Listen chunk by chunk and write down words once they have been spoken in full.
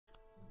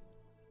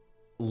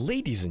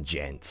Ladies and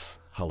gents,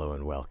 hello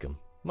and welcome.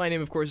 My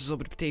name, of course, is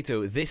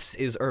Potato. This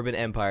is Urban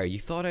Empire. You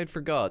thought I'd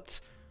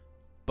forgot,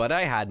 but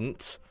I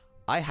hadn't.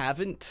 I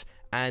haven't,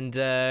 and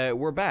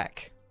we're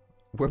back.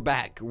 We're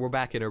back. We're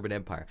back in Urban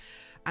Empire.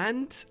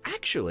 And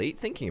actually,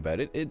 thinking about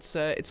it, it's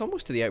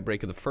almost to the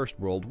outbreak of the First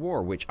World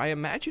War, which I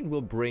imagine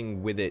will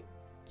bring with it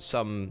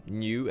some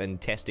new and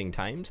testing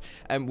times.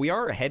 And we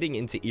are heading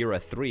into Era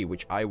 3,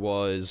 which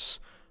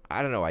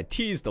I don't know, I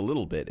teased a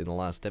little bit in the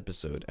last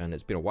episode, and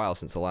it's been a while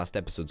since the last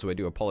episode, so I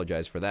do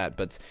apologize for that.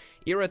 But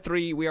Era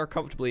 3, we are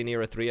comfortably in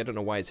Era 3. I don't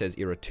know why it says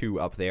Era 2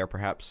 up there.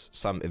 Perhaps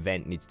some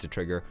event needs to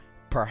trigger.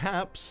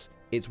 Perhaps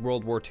it's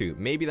World War II.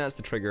 Maybe that's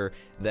the trigger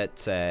that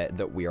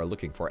that we are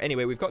looking for.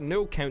 Anyway, we've got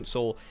no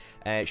council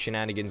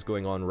shenanigans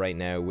going on right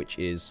now, which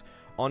is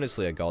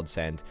honestly a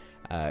godsend.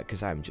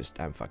 Because I'm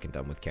fucking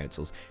done with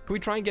councils. Can we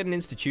try and get an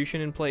institution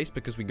in place?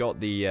 Because we got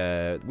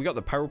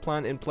the power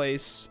plant in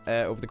place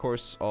over the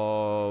course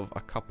of a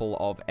couple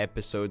of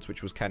episodes,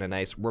 which was kind of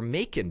nice. We're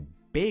making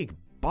big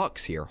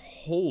bucks here.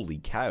 Holy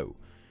cow!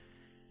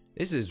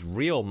 This is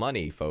real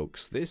money,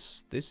 folks.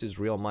 This is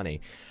real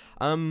money.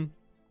 I'm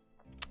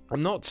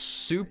not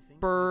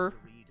super.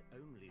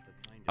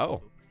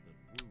 Oh,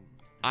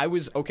 I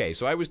was okay.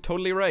 So I was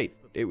totally right.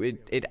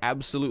 It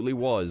absolutely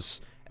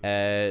was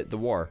the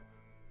war.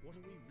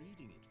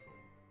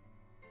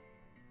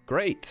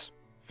 Great.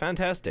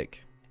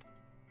 Fantastic.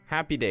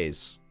 Happy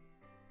days.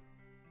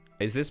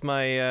 Is this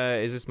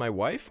my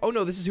wife? Oh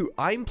no, this is who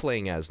I'm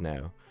playing as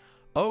now.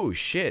 Oh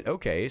shit,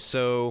 okay,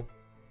 so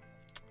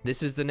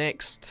this is the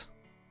next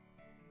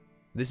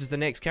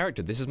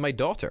character. This is my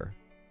daughter.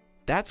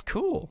 That's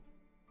cool.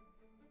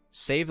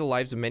 Save the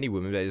lives of many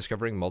women by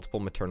discovering multiple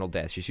maternal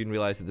deaths. She soon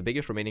realized that the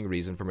biggest remaining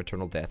reason for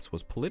maternal deaths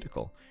was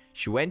political.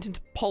 She went into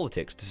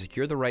politics to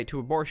secure the right to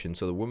abortion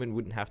so the woman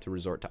wouldn't have to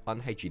resort to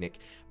unhygienic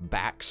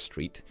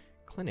backstreet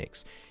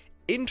clinics.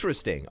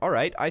 Interesting. All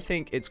right, I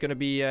think it's gonna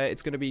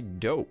be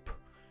dope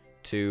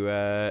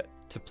to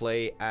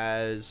play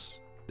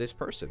as this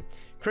person.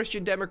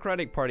 Christian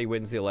Democratic Party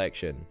wins the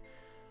election.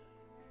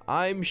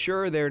 I'm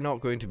sure they're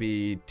not going to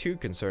be too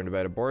concerned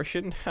about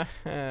abortion.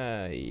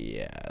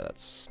 Yeah,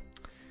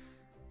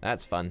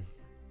 that's fun.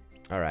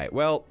 Alright,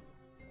 well,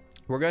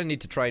 we're going to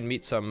need to try and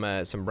meet some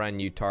brand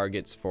new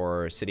targets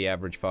for city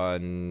average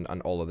fun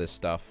and all of this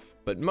stuff.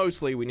 But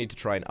mostly we need to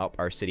try and up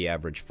our city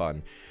average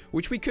fun,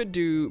 which we could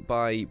do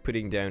by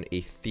putting down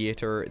a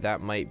theater.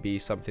 That might be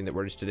something that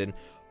we're interested in.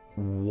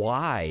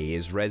 Why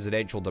is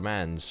residential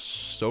demand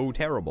so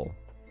terrible?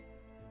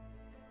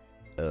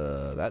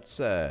 That's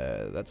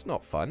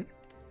not fun.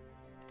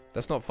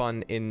 That's not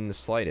fun in the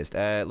slightest.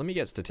 Let me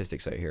get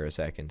statistics out here a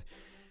second.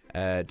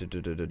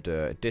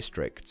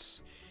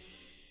 Districts.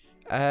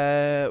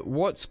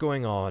 What's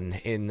going on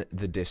in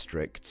the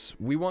districts?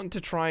 We want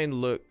to try and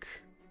look.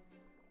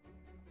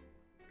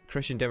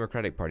 Christian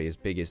Democratic Party is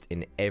biggest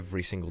in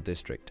every single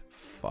district.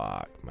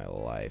 Fuck my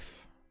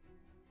life.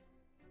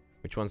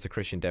 Which one's the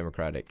Christian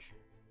Democratic?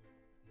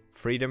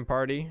 Freedom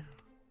Party?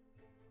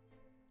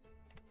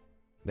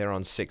 They're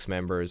on 6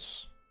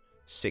 members.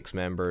 6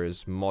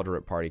 members.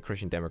 Moderate Party.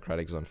 Christian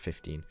Democratic is on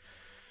 15.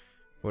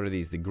 What are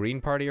these? The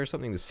Green Party or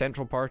something? The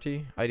Central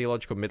Party?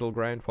 Ideological middle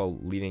ground while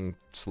leaning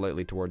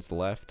slightly towards the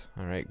left.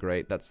 Alright,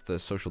 great. That's the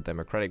Social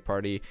Democratic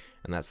Party,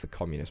 and that's the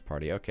Communist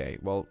Party. Okay,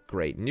 well,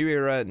 great. New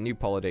era, new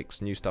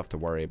politics, new stuff to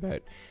worry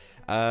about.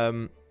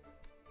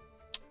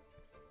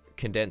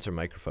 Condenser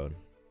microphone.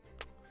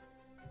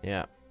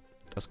 Yeah,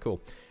 that's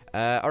cool.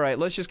 Alright,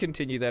 let's just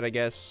continue then, I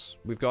guess.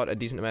 We've got a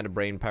decent amount of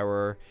brain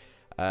power.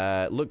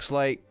 Looks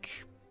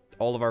like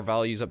all of our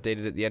values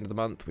updated at the end of the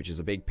month, which is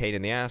a big pain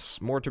in the ass.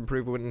 More to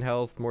improve women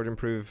health, more to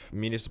improve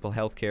municipal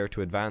healthcare,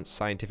 to advance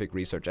scientific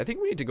research. I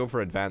think we need to go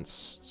for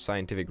advanced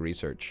scientific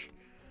research,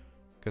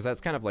 because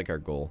that's kind of like our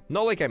goal.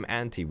 Not like I'm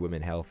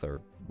anti-women health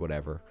or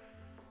whatever.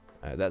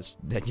 That's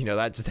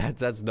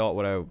not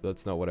what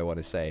I want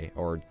to say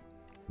or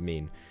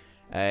mean.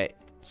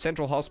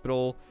 Central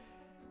Hospital.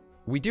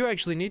 We do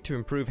actually need to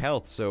improve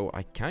health, so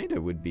I kind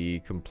of would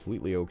be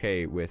completely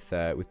okay with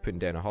putting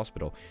down a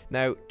hospital.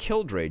 Now,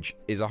 Kildridge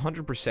is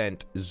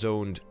 100%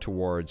 zoned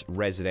towards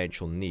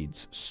residential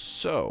needs,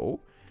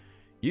 so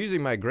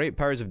using my great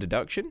powers of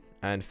deduction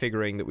and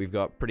figuring that we've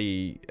got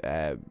pretty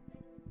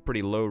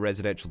low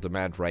residential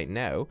demand right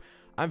now,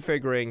 I'm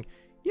figuring,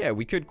 yeah,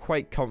 we could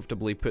quite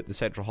comfortably put the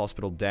Central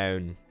Hospital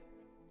down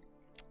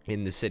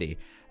in the city.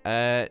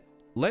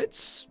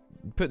 Let's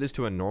put this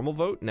to a normal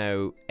vote.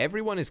 Now,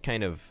 everyone is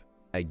kind of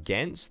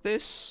against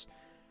this,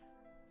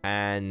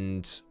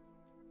 and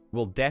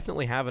we'll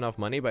definitely have enough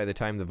money by the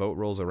time the vote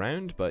rolls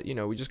around, but you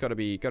know, we just gotta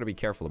be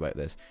careful about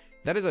this.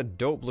 That is a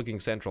dope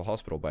looking Central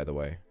Hospital, by the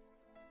way.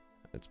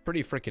 It's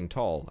pretty freaking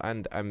tall,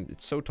 and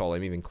it's so tall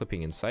I'm even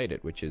clipping inside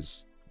it, which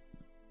is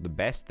the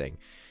best thing.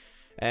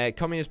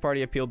 Communist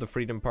Party appealed to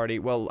Freedom Party.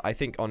 Well, I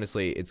think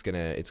honestly it's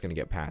gonna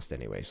get passed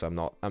anyway, so I'm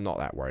not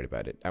that worried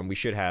about it. And we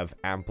should have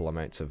ample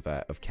amounts of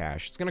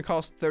cash. It's gonna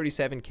cost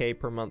 37k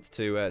per month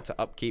to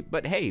upkeep,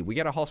 but hey, we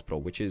get a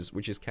hospital, which is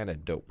kind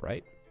of dope,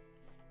 right?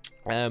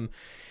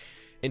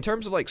 In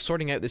terms of like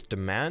sorting out this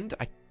demand,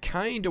 I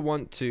kind of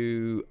want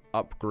to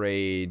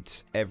upgrade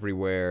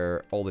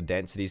everywhere all the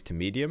densities to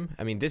medium.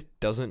 I mean, this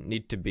doesn't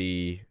need to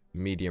be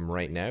medium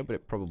right now, but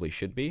it probably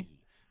should be.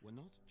 Were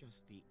not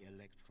just the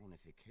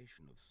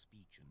electronification of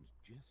speech and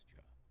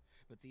gesture,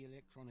 but the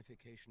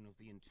electronification of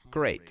the entire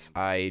Great,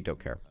 I don't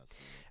care.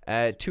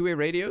 Two-way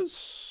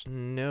radios?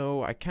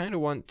 No, I kind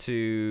of want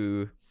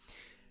to...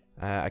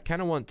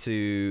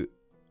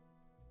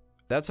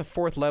 That's a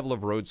 4th level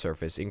of road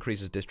surface.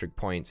 Increases district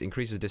points.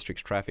 Increases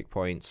district's traffic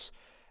points.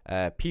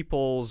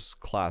 People's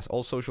class.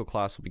 All social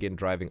class will begin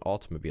driving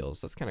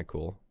automobiles. That's kind of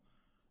cool.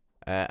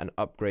 An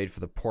upgrade for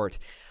the port.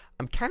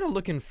 I'm kind of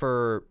looking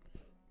for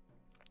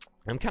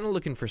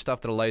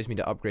stuff that allows me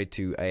to upgrade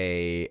to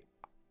a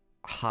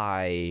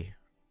high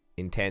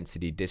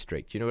intensity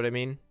district. You know what I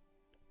mean?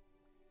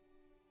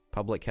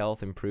 Public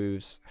health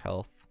improves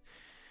health.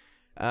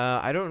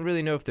 I don't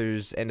really know if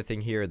there's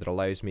anything here that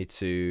allows me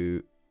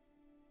to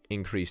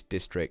increase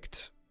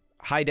district.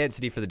 High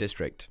density for the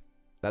district.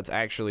 That's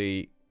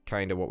actually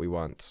kind of what we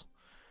want.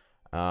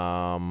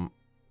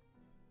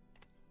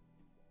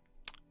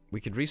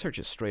 We could research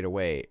it straight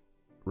away.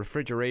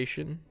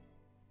 Refrigeration?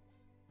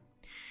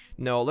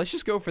 No, let's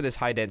just go for this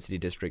high density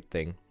district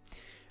thing.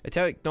 A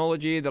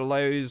technology that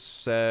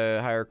allows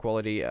higher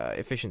quality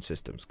efficient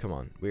systems. Come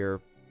on.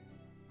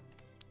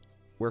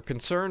 We're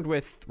concerned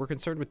with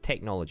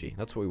technology.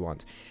 That's what we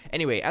want.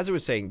 Anyway, as I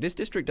was saying, this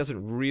district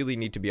doesn't really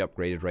need to be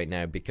upgraded right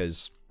now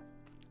because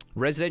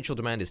residential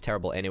demand is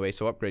terrible anyway,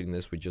 so upgrading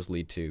this would just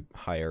lead to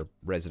higher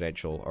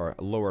residential or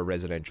lower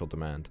residential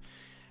demand.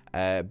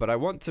 But I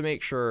want to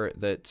make sure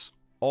that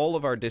all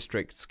of our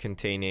districts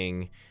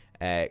containing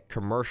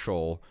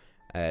commercial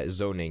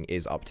zoning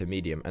is up to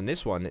medium, and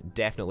this one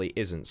definitely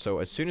isn't. So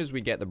as soon as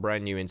we get the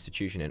brand new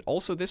institution in,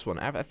 also this one,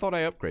 I thought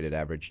I upgraded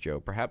Average Joe.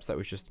 Perhaps that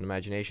was just an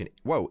imagination.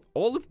 Whoa,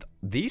 all of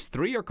these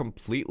three are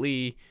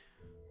completely,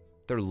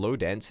 they're low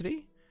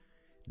density?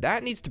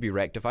 That needs to be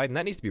rectified, and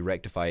that needs to be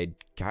rectified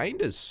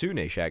kind of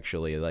soonish,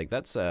 actually. Like,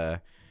 that's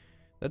a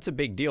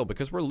big deal,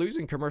 because we're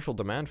losing commercial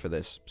demand for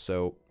this,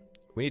 so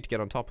we need to get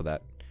on top of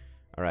that.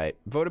 Alright,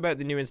 vote about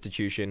the new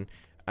institution.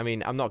 I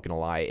mean, I'm not gonna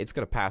lie, it's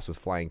gonna pass with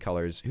flying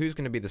colors. Who's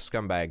gonna be the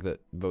scumbag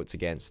that votes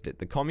against it?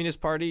 The Communist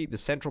Party? The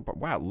Central Party?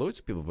 Wow, loads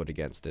of people vote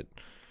against it.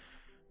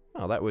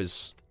 Oh, that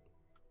was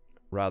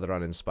rather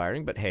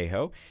uninspiring, but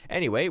hey-ho.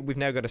 Anyway, we've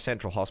now got a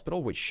central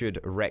hospital, which should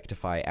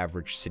rectify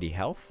average city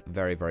health.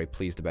 Very, very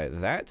pleased about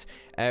that.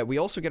 We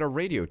also get a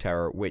radio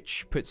tower,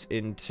 which puts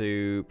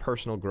into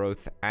personal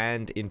growth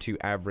and into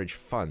average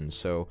funds.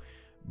 So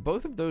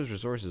both of those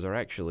resources are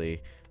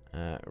actually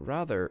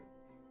rather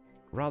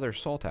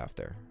sought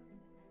after,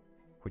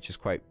 which is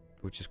quite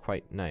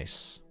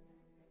nice.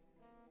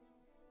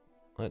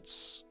 I'm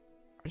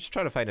just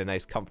trying to find a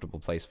nice, comfortable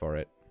place for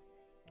it.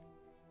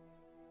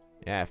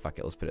 Yeah, fuck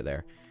it, let's put it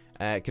there.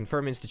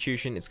 Confirm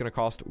institution, it's gonna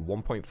cost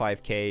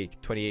 1.5k,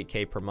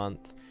 28k per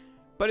month.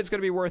 But it's gonna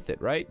be worth it,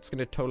 right? It's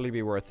gonna totally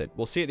be worth it.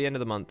 We'll see at the end of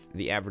the month,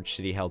 the average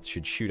city health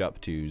should shoot up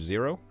to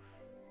 0.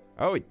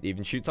 Oh, it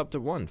even shoots up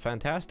to 1,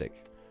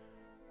 fantastic.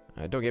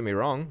 Don't get me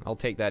wrong, I'll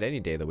take that any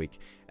day of the week.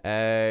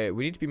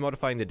 We need to be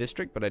modifying the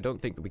district, but I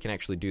don't think that we can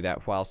actually do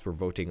that whilst we're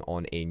voting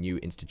on a new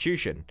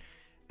institution.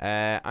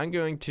 I'm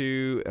going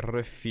to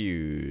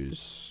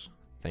refuse.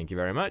 Thank you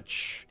very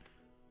much.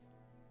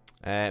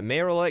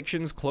 Mayor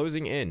elections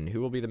closing in. Who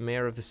will be the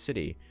mayor of the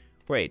city?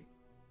 Wait,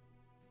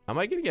 am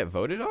I gonna get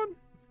voted on?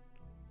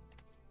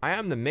 I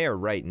am the mayor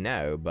right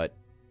now, but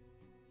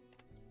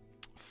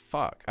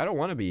fuck, I don't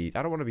want to be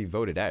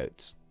voted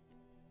out.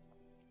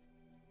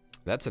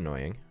 That's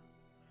annoying.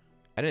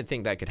 I didn't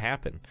think that could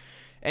happen.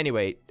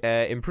 Anyway,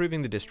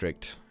 improving the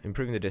district.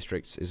 Improving the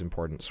districts is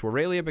important.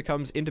 Swaralia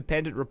becomes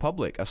independent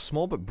republic. A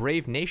small but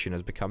brave nation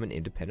has become an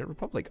independent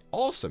republic.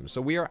 Awesome.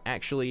 So we are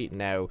actually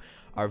now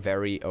our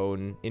very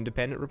own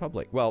independent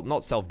republic. Well,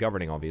 not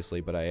self-governing, obviously,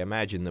 but I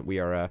imagine that we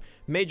are a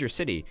major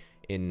city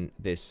in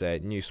this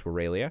new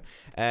Swaralia.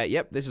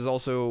 Yep, this is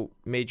also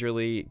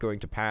majorly going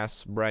to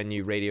pass. Brand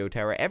new radio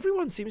tower.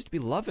 Everyone seems to be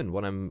loving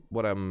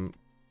what I'm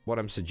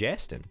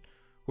suggesting,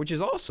 which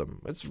is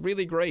awesome. It's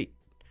really great.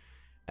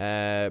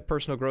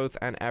 Personal growth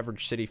and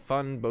average city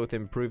fund both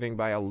improving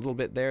by a little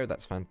bit there.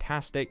 That's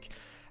fantastic.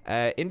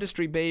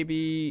 Industry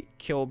Baby,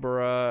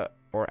 Kilborough,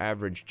 or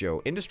Average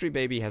Joe. Industry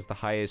Baby has the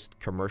highest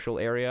commercial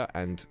area,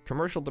 and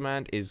commercial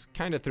demand is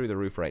kind of through the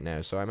roof right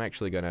now, so I'm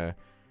actually gonna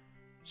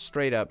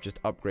straight up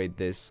just upgrade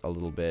this a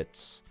little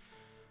bit.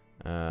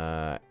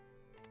 Yep,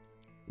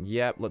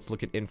 let's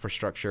look at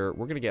infrastructure.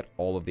 We're gonna get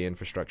all of the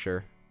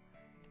infrastructure.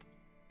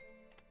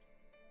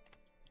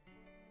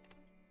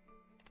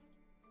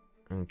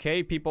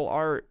 Okay, people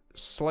are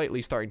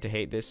slightly starting to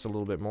hate this a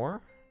little bit more,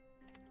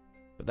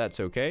 but that's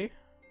okay.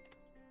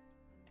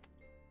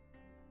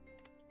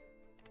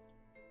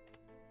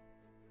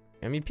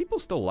 I mean, people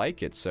still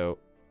like it, so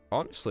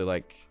honestly,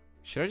 like,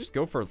 should I just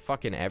go for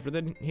fucking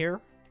everything here?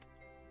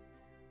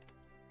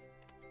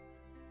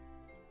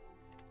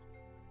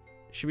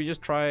 Should we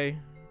just try,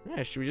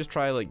 yeah, should we just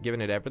try, like,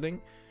 giving it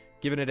everything?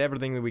 Giving it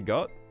everything that we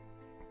got?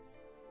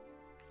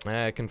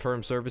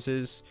 Confirm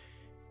services.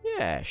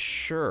 Yeah,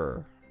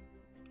 sure.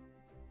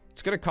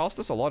 It's gonna cost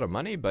us a lot of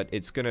money, but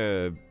it's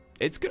gonna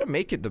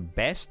make it the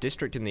best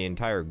district in the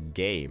entire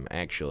game,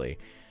 actually.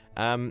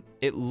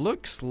 It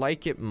looks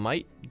like it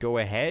might go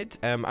ahead.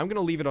 I'm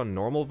gonna leave it on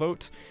normal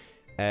vote.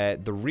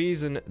 The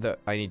reason that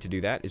I need to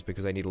do that is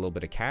because I need a little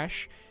bit of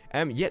cash.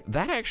 Yet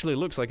that actually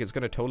looks like it's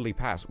gonna totally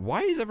pass.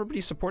 Why is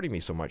everybody supporting me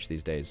so much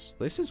these days?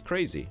 This is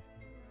crazy.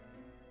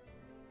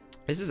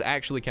 This is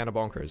actually kind of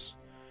bonkers.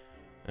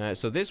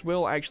 So this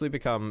will actually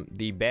become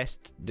the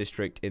best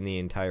district in the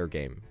entire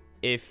game.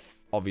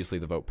 If, obviously,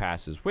 the vote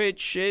passes,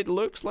 which it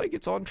looks like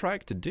it's on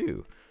track to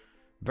do.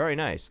 Very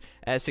nice.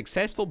 A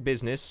successful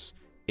business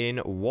in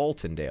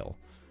Waltondale.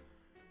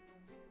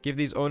 Give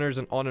these owners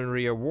an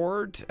honorary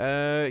award.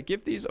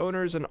 Give these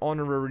owners an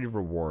honorary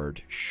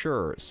reward.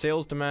 Sure.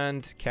 Sales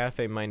demand,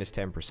 cafe minus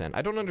 10%.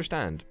 I don't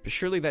understand. But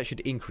surely that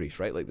should increase,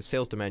 right? Like, the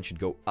sales demand should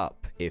go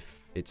up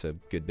if it's a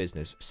good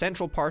business.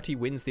 Central Party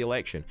wins the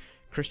election.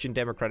 Christian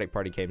Democratic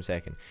Party came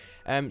second.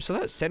 So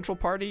that Central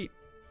Party,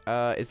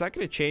 is that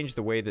going to change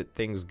the way that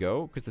things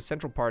go? Because the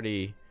Central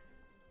Party...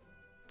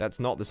 That's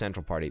not the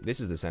Central Party. This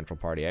is the Central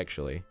Party,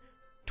 actually.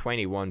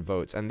 21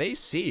 votes. And they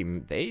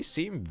seem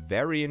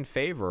very in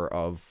favor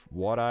of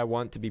what I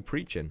want to be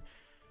preaching.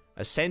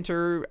 A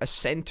center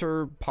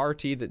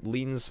party that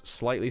leans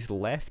slightly to the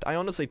left. I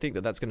honestly think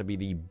that that's going to be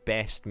the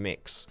best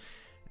mix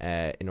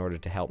in order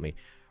to help me.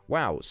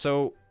 Wow,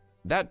 so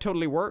that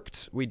totally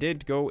worked. We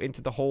did go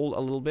into the hole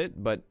a little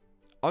bit, but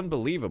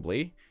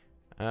unbelievably,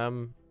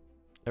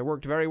 it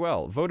worked very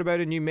well. Vote about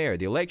a new mayor.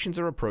 The elections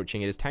are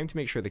approaching. It is time to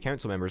make sure the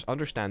council members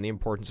understand the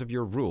importance of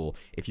your rule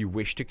if you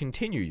wish to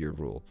continue your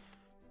rule.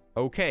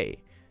 Okay.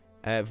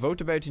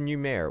 Vote about a new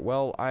mayor.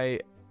 Well,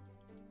 I'm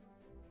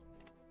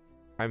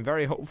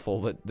very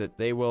hopeful that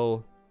they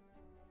will...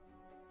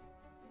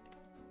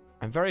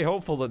 I'm very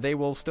hopeful that they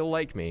will still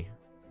like me.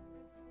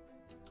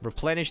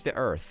 Replenish the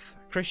earth.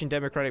 Christian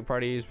Democratic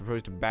Party is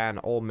proposed to ban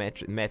all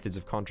methods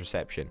of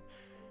contraception.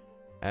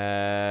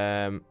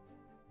 I'm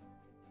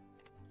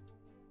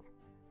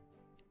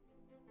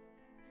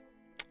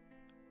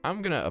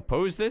gonna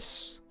oppose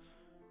this.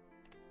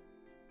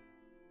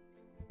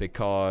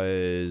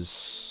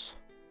 Because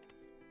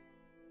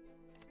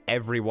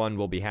everyone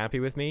will be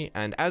happy with me,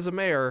 and as a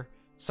mayor,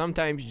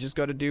 sometimes you just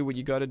gotta do what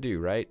you gotta do,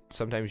 right?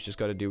 Sometimes you just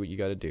gotta do what you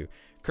gotta do.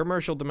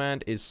 Commercial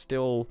demand is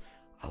still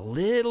a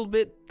little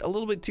bit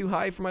too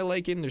high for my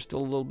liking. There's still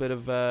a little bit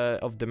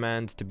of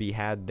demand to be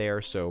had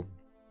there, so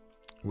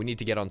we need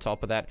to get on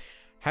top of that.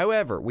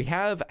 However, we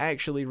have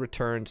actually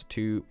returned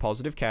to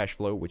positive cash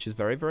flow, which is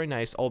very, very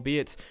nice,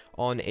 albeit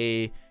on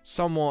a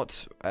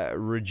somewhat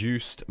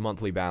reduced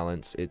monthly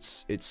balance.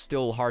 It's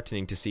still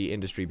heartening to see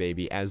Industry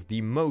Baby as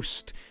the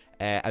most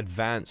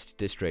advanced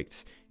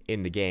district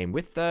in the game,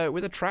 with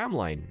a tram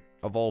line,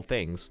 of all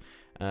things.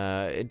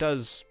 It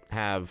does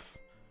have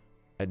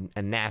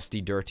a nasty,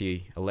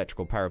 dirty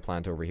electrical power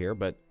plant over here,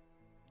 but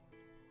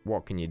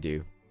what can you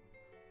do?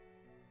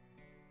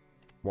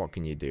 What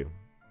can you do?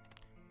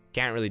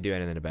 Can't really do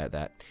anything about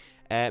that.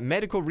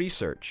 Medical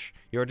research.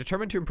 You are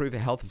determined to improve the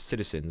health of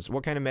citizens.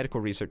 What kind of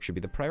medical research should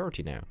be the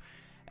priority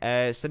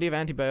now? Study of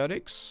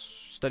antibiotics.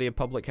 Study of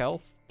public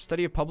health.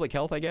 Study of public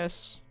health, I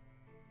guess.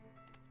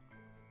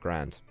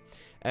 Grand.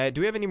 Do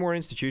we have any more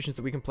institutions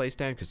that we can place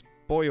down? Because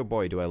boy, oh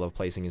boy, do I love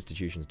placing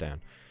institutions down.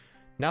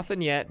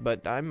 Nothing yet,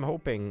 but I'm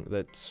hoping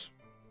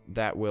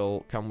that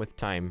will come with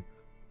time.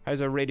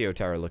 How's our radio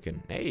tower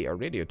looking? Hey, our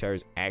radio tower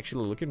is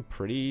actually looking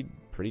pretty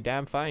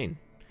damn fine.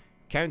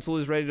 Council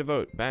is ready to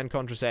vote. Ban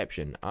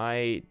contraception.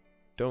 I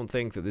don't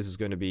think that this is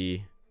going to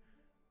be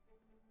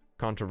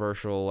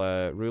controversial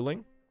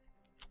ruling.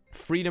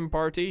 Freedom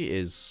Party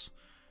is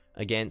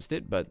against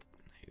it, but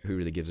who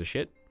really gives a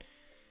shit?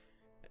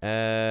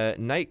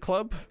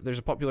 Nightclub. There's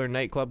a popular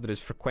nightclub that is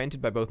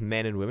frequented by both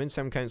men and women.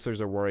 Some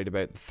councillors are worried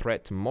about the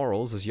threat to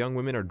morals as young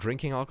women are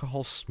drinking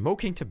alcohol,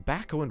 smoking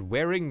tobacco, and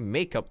wearing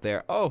makeup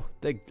there. Oh,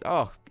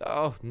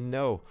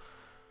 no.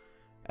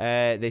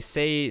 They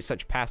say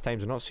such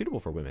pastimes are not suitable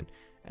for women.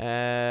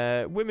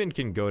 Women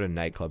can go to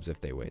nightclubs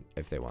if they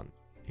want.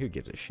 Who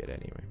gives a shit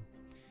anyway?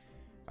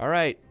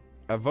 Alright,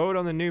 a vote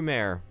on the new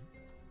mayor.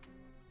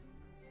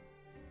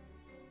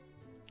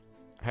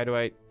 How do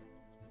I...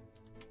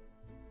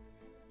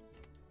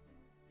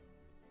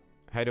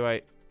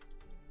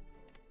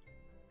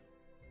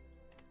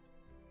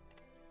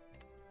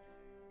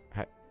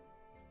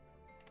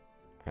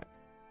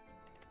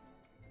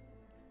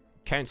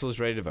 Council is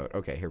ready to vote.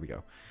 Okay, here we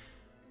go.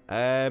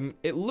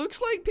 It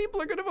looks like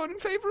people are gonna vote in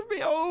favor of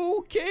me.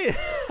 Okay,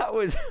 that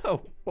was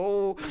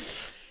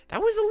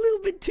that was a little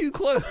bit too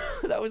close.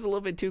 That was a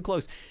little bit too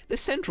close. The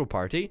Central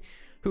Party,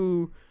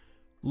 who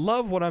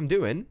love what I'm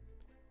doing,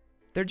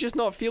 they're just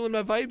not feeling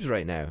my vibes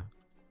right now.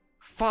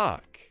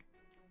 Fuck.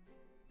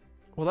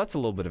 Well, that's a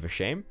little bit of a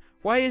shame.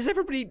 Why is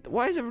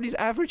everybody's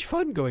average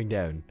fun going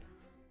down?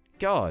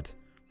 God.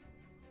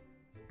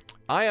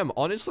 I am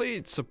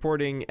honestly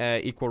supporting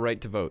equal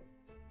right to vote.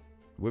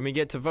 Women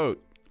get to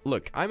vote.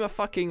 Look, I'm a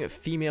fucking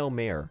female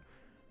mayor.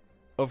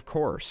 Of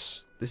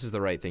course, this is the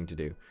right thing to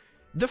do.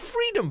 The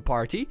Freedom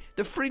Party?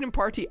 The Freedom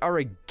Party are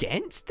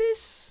against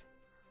this?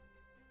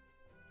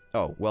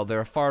 Oh, well,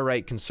 they're a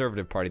far-right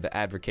conservative party that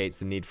advocates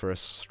the need for a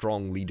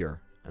strong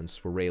leader and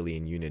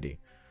Swaralian unity.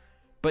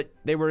 But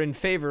they were in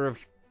favor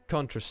of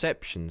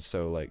contraception,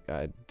 so, like,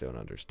 I don't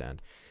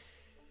understand.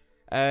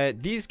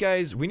 These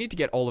guys, we need to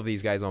get all of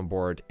these guys on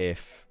board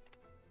if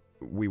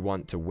we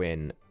want to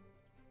win.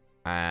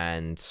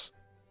 And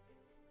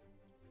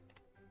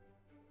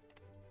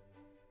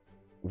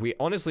we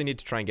honestly need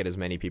to try and get as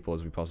many people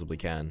as we possibly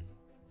can.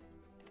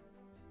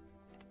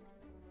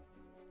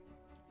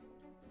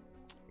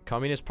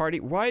 Communist Party?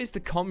 Why is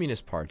the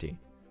Communist Party?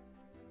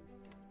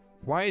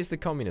 Why is the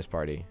Communist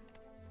Party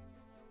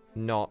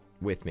not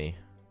with me?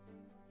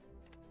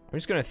 I'm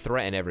just gonna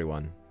threaten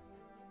everyone.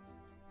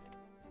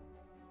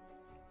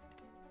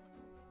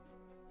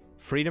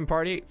 Freedom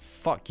Party?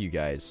 Fuck you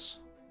guys.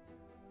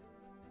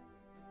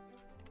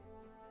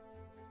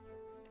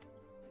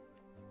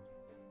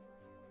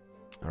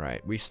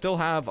 Alright, we still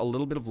have a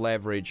little bit of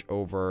leverage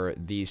over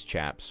these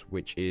chaps,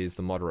 which is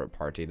the Moderate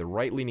Party, the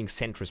right-leaning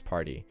centrist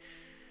party.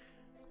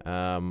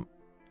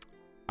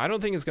 I don't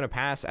think it's going to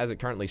pass as it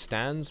currently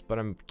stands, but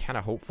I'm kind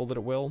of hopeful that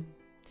it will.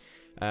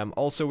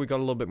 Also, we got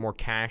a little bit more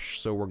cash,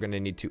 so we're going to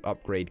need to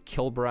upgrade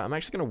Kilbra. I'm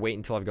actually going to wait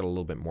until I've got a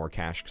little bit more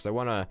cash, because I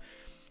want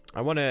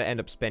to end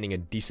up spending a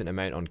decent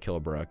amount on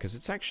Kilbra, because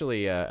it's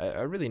actually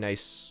a really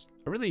nice,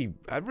 a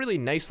really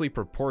nicely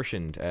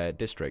proportioned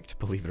district,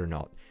 believe it or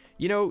not.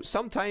 You know,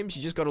 sometimes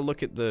you just got to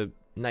look at the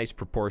nice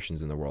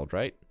proportions in the world,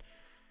 right?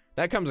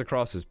 That comes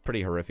across as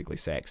pretty horrifically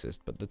sexist,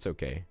 but that's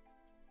okay.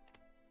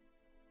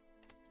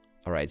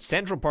 Alright,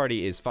 Central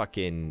Party is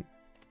fucking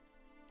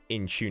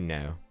in tune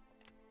now.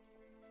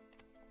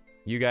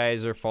 You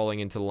guys are falling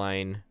into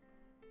line.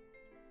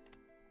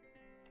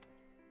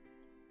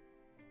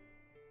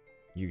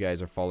 You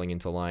guys are falling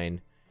into line.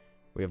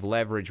 We have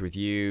leverage with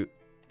you.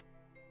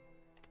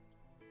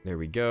 There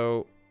we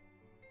go.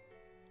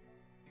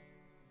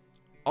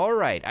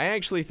 Alright, I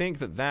actually think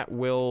that that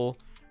will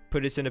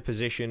put us in a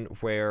position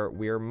where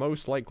we are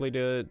most likely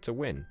to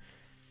win.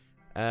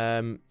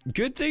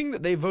 Good thing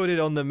that they voted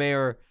on the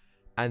mayor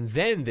and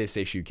then this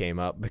issue came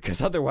up,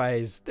 because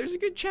otherwise there's a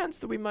good chance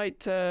that we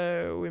might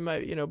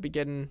you know, be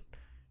getting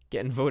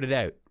voted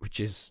out, which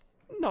is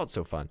not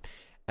so fun.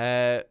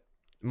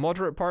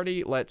 Moderate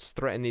Party, let's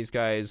threaten these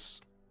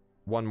guys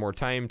one more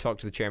time, talk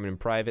to the chairman in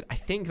private. I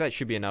think that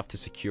should be enough to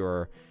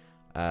secure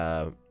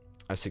a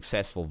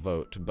successful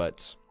vote,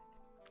 but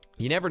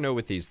you never know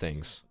with these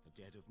things.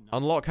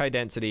 Unlock high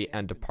density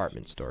and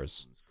department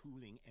stores.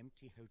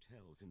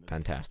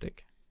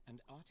 Fantastic. And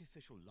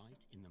artificial light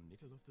in the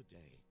middle of the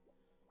day.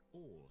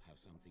 All have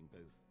something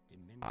both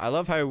I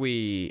love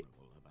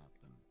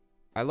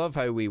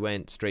how we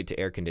went straight to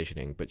air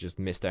conditioning, but just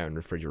missed out on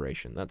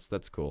refrigeration.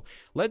 That's cool.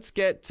 Let's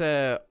get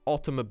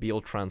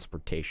automobile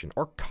transportation,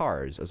 or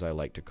cars, as I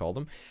like to call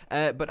them.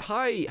 But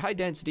high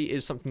density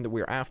is something that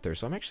we're after,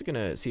 so I'm actually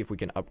gonna see if we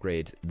can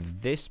upgrade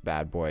this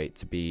bad boy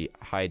to be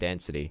high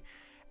density.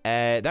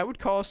 That would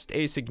cost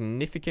a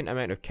significant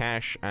amount of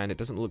cash, and it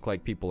doesn't look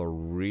like people are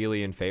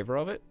really in favor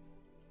of it.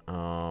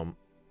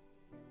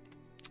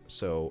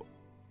 So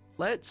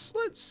let's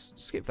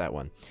skip that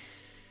one.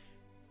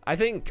 I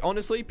think,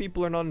 honestly,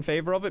 people are not in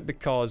favor of it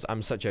because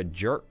I'm such a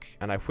jerk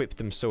and I whipped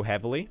them so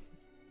heavily.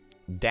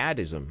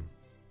 Dadism.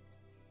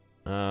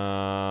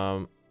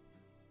 How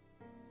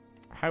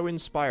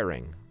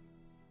inspiring.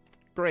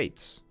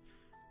 Great.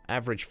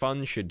 Average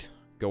fun should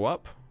go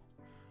up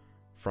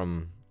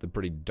from the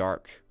pretty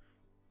dark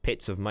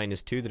pits of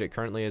 -2 that it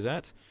currently is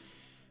at.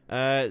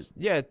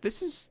 Yeah,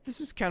 this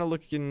is kind of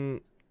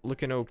looking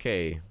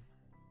okay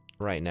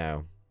right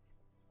now.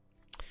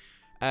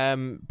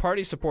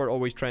 Party support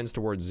always trends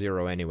towards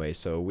 0 anyway,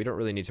 so we don't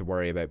really need to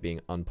worry about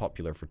being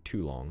unpopular for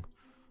too long.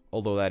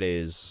 Although that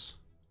is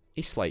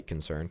a slight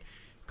concern.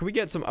 Can we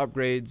get some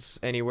upgrades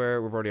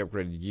anywhere? We've already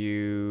upgraded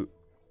you.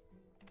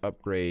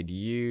 Upgrade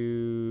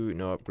you.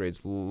 No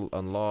upgrades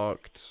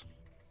unlocked.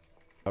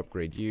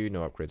 Upgrade you.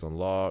 No upgrades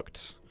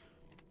unlocked.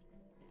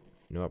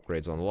 No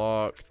upgrades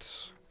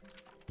unlocked.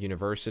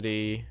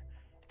 University.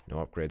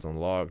 No upgrades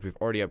unlocked. We've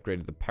already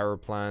upgraded the power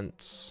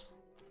plant.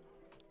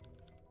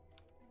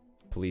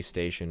 Police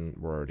station,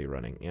 we're already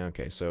running. Yeah,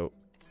 okay, so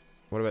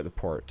what about the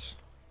port?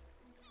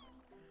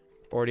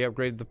 Already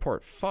upgraded the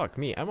port. Fuck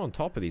me, I'm on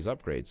top of these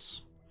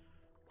upgrades.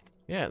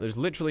 Yeah, there's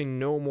literally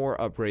no more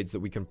upgrades that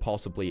we can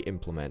possibly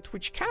implement,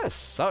 which kind of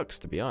sucks,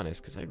 to be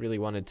honest, because I really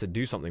wanted to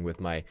do something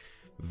with my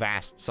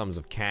vast sums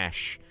of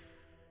cash.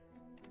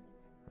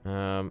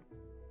 Yeah,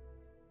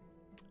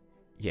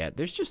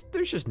 there's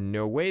just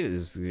no way that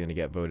this is gonna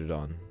get voted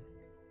on.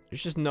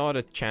 There's just not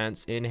a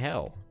chance in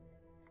hell.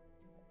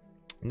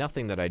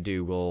 Nothing that I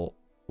do will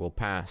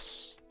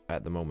pass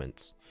at the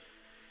moment,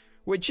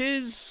 which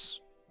is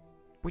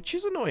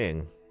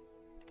annoying.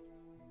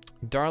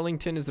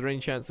 Darlington, is there any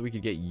chance that we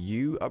could get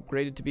you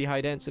upgraded to be high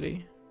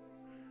density?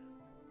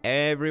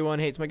 Everyone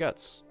hates my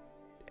guts.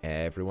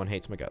 Everyone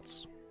hates my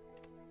guts.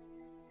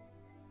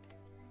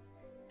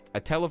 A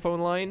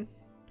telephone line?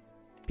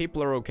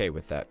 People are okay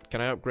with that.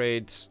 Can I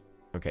upgrade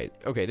Okay,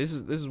 okay, this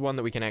is one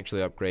that we can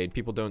actually upgrade.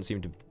 People don't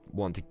seem to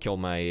want to kill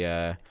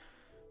my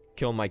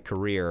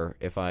career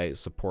if I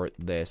support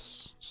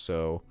this,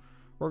 so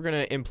we're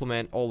gonna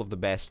implement all of the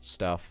best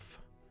stuff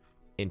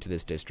into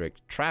this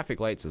district. Traffic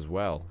lights as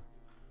well.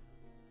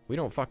 We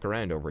don't fuck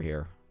around over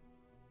here.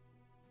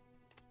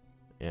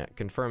 Yeah,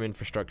 confirm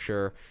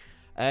infrastructure.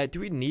 Do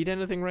we need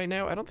anything right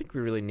now? I don't think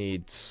we really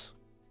need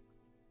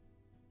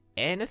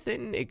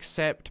anything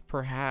except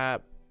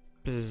perhaps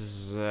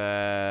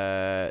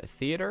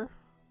theater.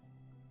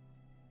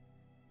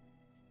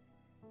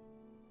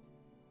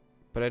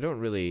 But I don't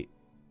really...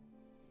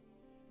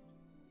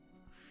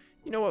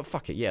 You know what?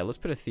 Fuck it. Yeah, let's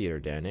put a theater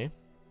down, eh?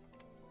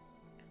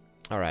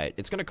 Alright,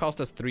 it's gonna cost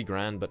us 3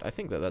 grand, but I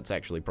think that that's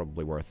actually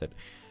probably worth it.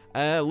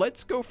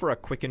 Let's go for a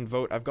quicken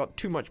vote. I've got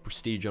too much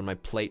prestige on my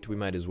plate. We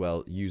might as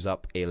well use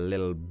up a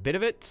little bit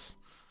of it.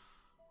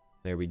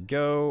 There we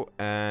go.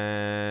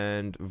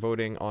 And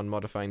voting on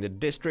modifying the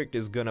district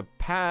is gonna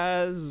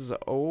pass.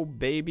 Oh,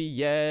 baby,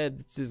 yeah,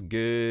 this is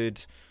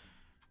good.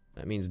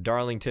 That means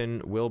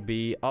Darlington will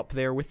be up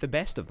there with the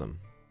best of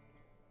them.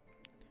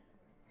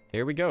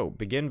 Here we go.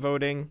 Begin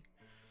voting.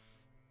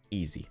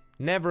 Easy.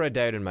 Never a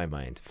doubt in my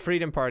mind.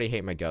 Freedom Party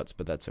hate my guts,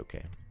 but that's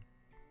okay.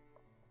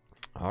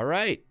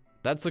 Alright.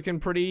 That's looking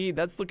pretty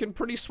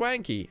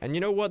swanky. And you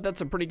know what?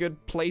 That's a pretty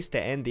good place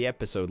to end the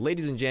episode.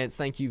 Ladies and gents,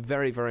 thank you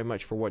very, very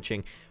much for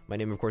watching. My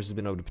name, of course, has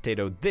been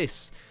Potato.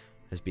 This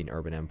has been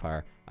Urban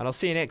Empire. And I'll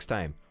see you next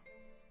time.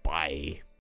 Bye.